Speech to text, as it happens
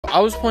I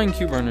was playing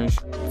Cube Runners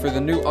for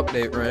the new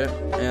update, right?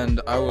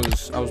 And I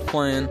was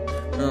playing,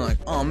 and I'm like,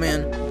 oh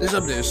man, this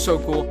update is so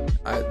cool.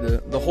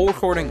 The whole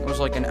recording was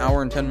like an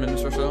hour and 10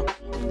 minutes or so.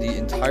 The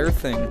entire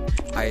thing,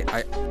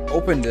 I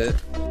opened it,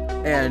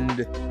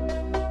 and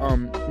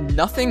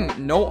nothing,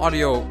 no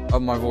audio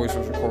of my voice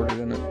was recorded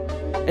in it.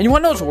 And you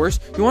wanna know what's worse?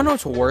 You wanna know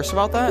what's worse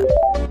about that?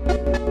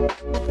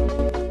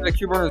 The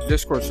Cube Runners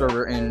Discord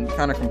server and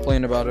kind of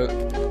complained about it.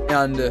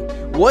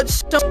 And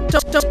what's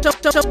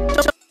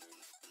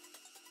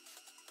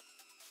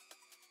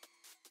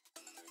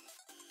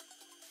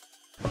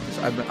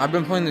I've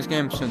been playing this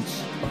game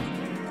since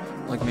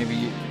like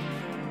maybe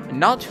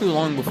not too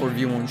long before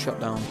V1 shut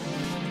down,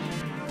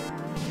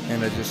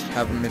 and I just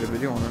haven't made a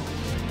video on it.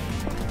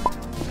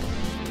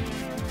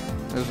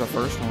 This is the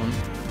first one.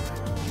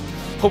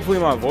 Hopefully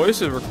my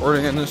voice is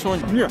recording in this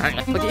one.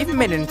 Like, I even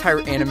made an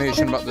entire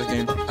animation about this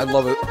game. I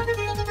love it.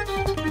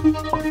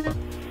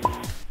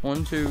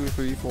 1, 2,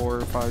 3,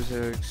 4, 5,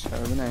 6,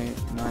 7,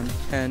 8, 9,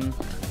 10,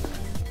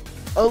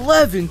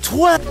 11,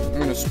 12. I'm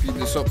gonna speed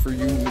this up for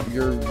you,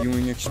 your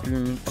viewing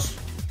experience.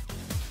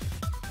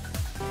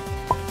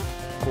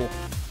 Cool.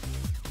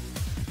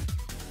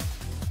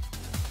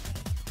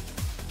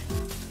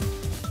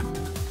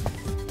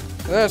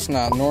 That's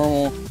not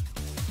normal.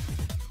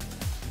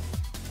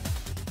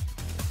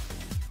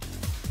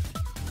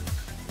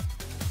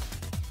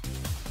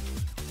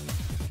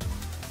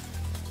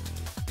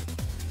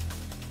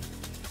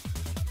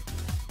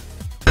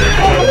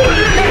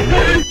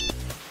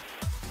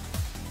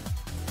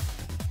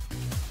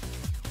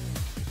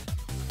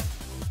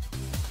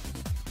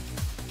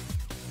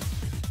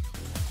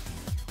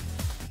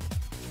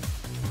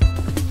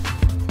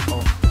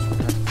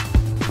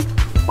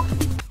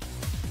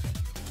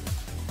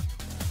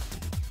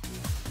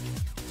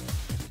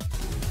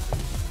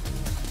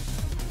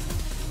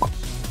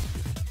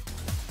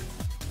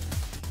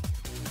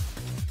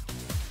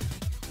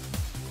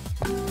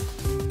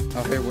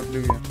 Okay, what do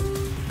you?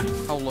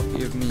 How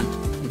lucky of me.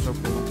 I'm so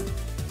cool.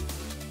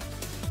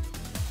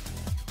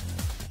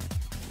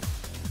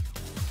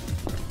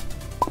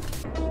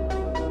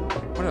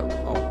 What up?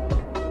 Oh.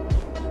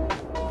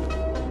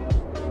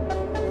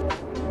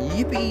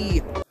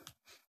 Yippee!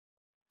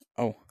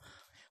 Oh.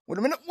 Wait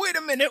a minute, wait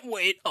a minute,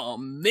 wait a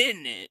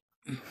minute!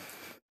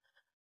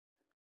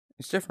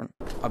 It's different.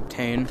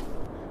 Obtain.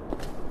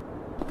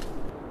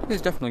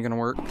 It's definitely gonna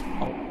work.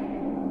 Oh.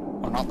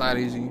 Oh, not that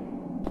easy.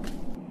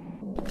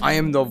 I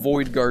am the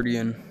Void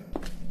Guardian.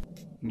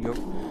 Yep.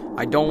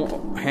 I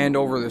don't hand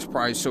over this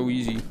prize so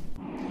easy.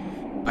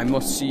 I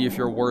must see if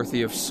you're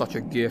worthy of such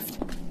a gift.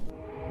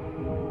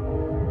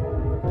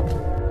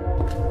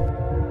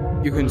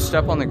 You can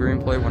step on the green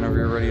plate whenever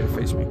you're ready to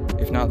face me.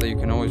 If not, then you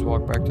can always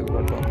walk back to the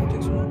red button and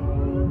take some more.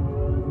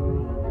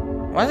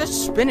 Why is it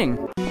spinning?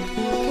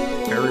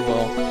 Very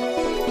well.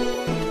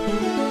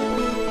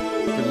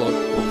 Good luck.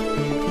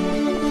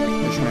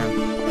 Fish man.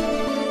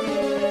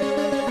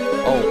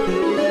 Oh.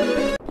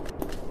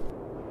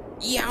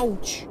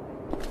 Ouch!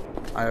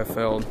 I have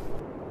failed.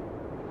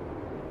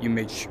 You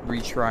may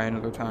retry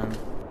another time.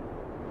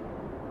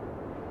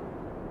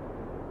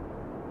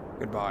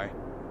 Goodbye.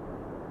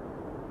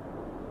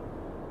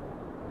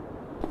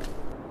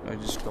 I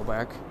just go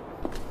back.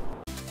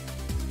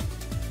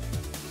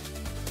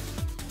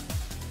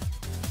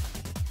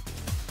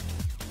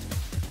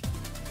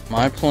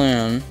 My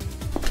plan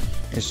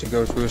is to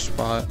go to a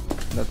spot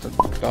that the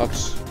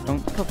dots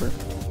don't cover.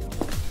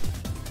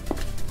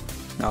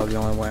 Now the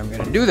only way I'm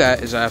gonna do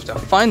that is I have to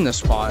find the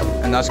spot,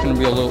 and that's gonna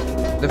be a little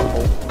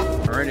difficult.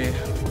 Alrighty.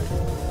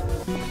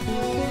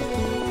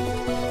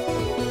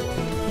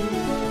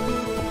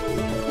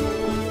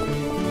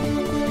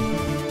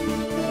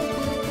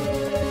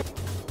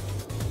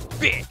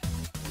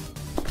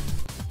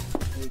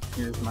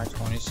 Here's my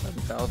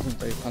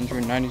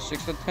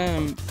 27,896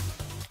 attempt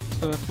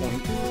to the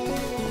point.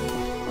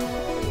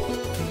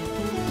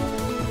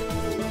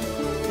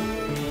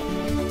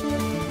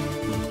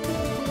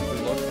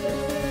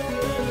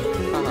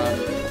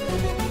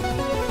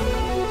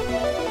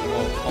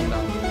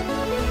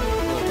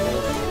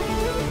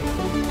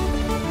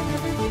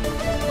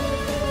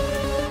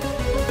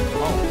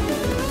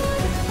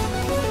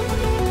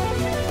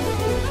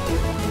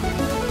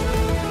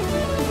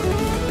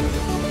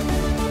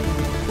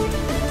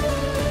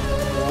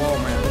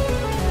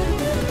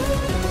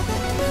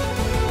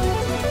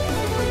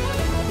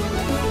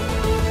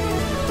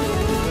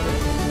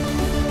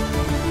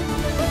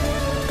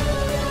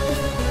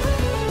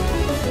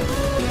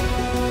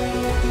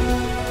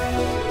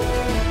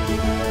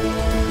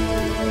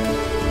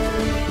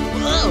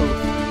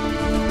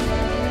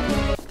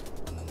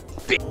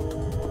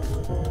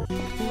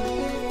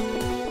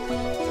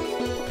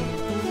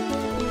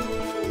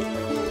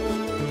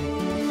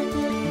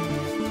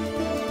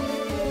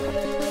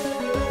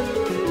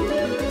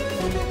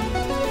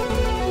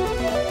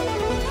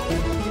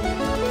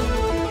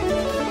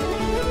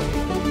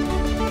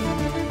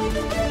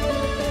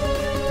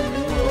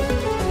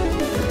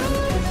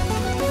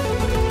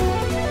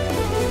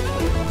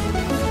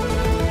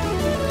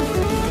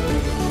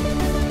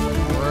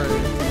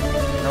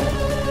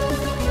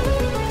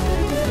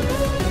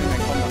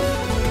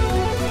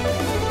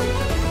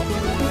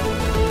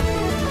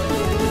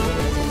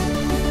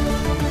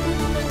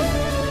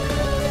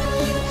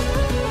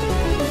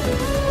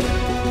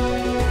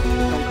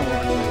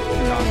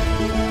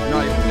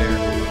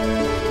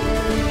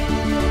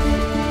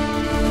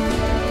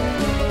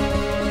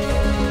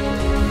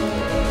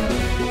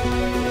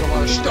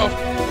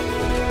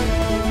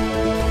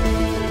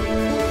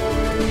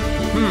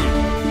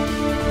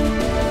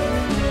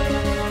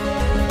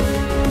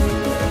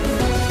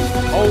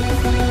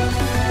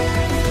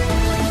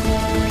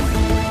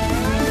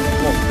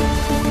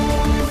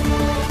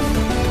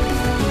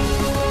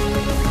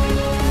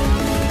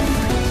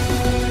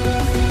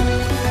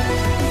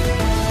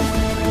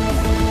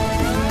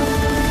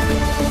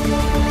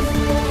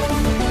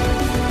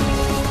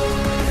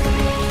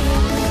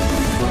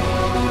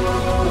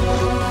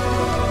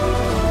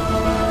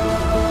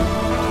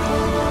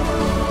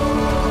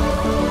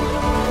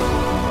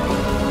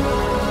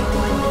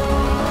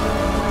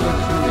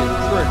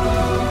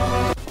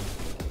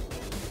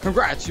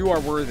 Congrats, you are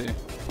worthy.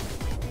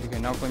 Okay,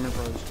 now claim your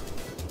prize.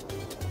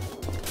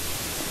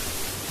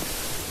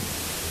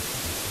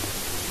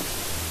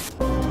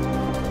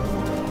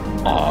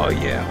 Oh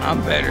yeah,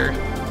 I'm better.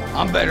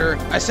 I'm better.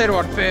 I said I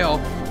would fail,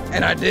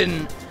 and I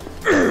didn't.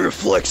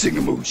 Flexing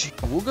emoji.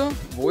 Awuga?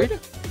 Void?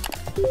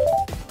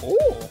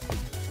 Oh.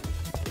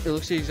 It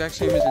looks the exact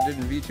same as it did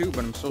in V2,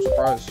 but I'm so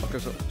surprised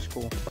because it's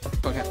cool.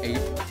 Okay,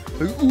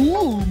 8.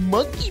 Ooh,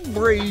 monkey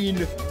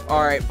brain.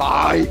 Alright,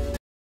 bye.